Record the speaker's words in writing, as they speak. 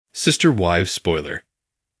Sister Wives spoiler.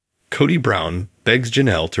 Kody Brown begs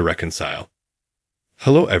Janelle to reconcile.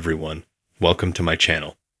 Hello everyone, welcome to my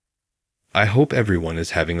channel. I hope everyone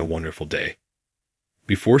is having a wonderful day.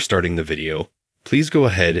 Before starting the video, please go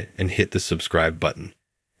ahead and hit the subscribe button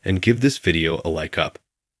and give this video a like up.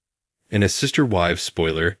 In a Sister Wives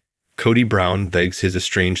spoiler, Kody Brown begs his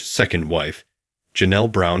estranged second wife,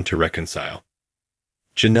 Janelle Brown, to reconcile.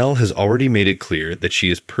 Janelle has already made it clear that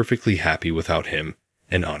she is perfectly happy without him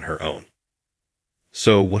and on her own.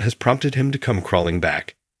 So what has prompted him to come crawling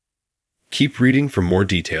back? Keep reading for more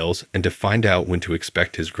details and to find out when to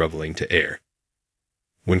expect his groveling to air.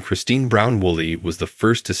 When Christine Brown Woolley was the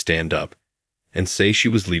first to stand up and say she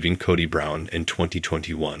was leaving Kody Brown in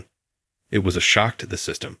 2021, it was a shock to the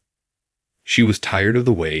system. She was tired of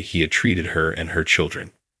the way he had treated her and her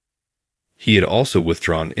children. He had also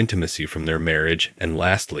withdrawn intimacy from their marriage, and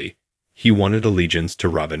lastly, he wanted allegiance to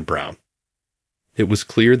Robin Brown. It was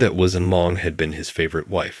clear that Wiz Long had been his favorite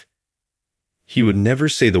wife. He would never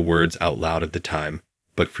say the words out loud at the time,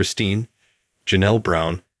 but Christine, Janelle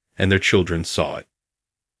Brown, and their children saw it.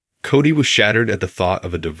 Kody was shattered at the thought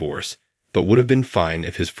of a divorce, but would have been fine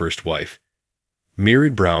if his first wife, Mary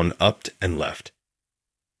Brown, upped and left.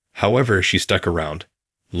 However, she stuck around,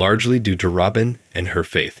 largely due to Robin and her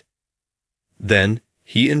faith. Then,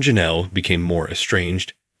 he and Janelle became more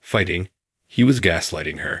estranged, fighting. He was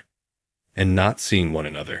gaslighting her and not seeing one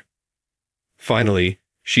another. Finally,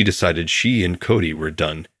 she decided she and Kody were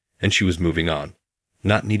done and she was moving on,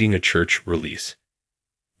 not needing a church release.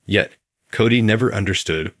 Yet, Kody never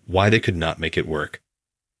understood why they could not make it work.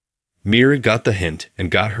 Mira got the hint and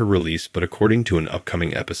got her release, but according to an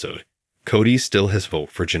upcoming episode, Kody still has hope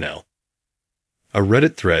for Janelle. A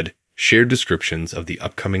Reddit thread shared descriptions of the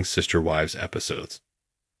upcoming Sister Wives episodes.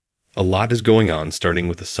 A lot is going on, starting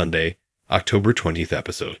with the Sunday, October 20th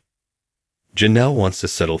episode. Janelle wants to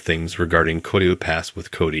settle things regarding Kody's past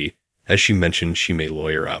with Kody, as she mentioned she may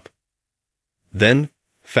lawyer up. Then,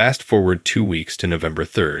 fast forward 2 weeks to November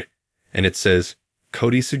 3rd, and it says,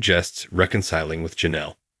 Kody suggests reconciling with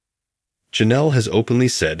Janelle. Janelle has openly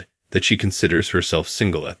said that she considers herself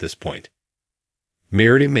single at this point.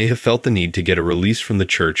 Mary may have felt the need to get a release from the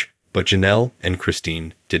church, but Janelle and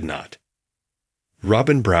Christine did not.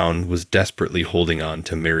 Robin Brown was desperately holding on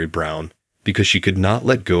to Mary Brown because she could not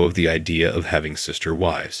let go of the idea of having sister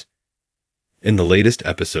wives. In the latest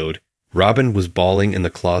episode, Robin was bawling in the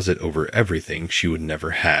closet over everything she would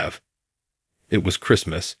never have. It was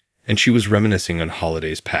Christmas, and she was reminiscing on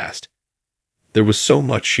holidays past. There was so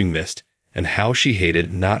much she missed, and how she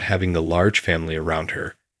hated not having the large family around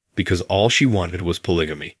her, because all she wanted was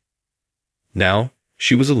polygamy. Now,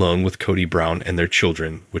 she was alone with Kody Brown and their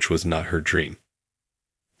children, which was not her dream.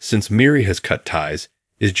 Since Miri has cut ties,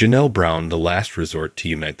 is Janelle Brown the last resort to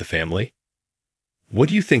unite the family? What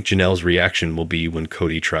do you think Janelle's reaction will be when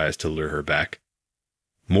Kody tries to lure her back?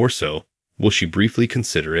 More so, will she briefly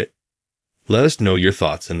consider it? Let us know your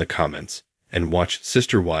thoughts in the comments, and watch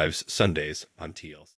Sister Wives Sundays on TLC.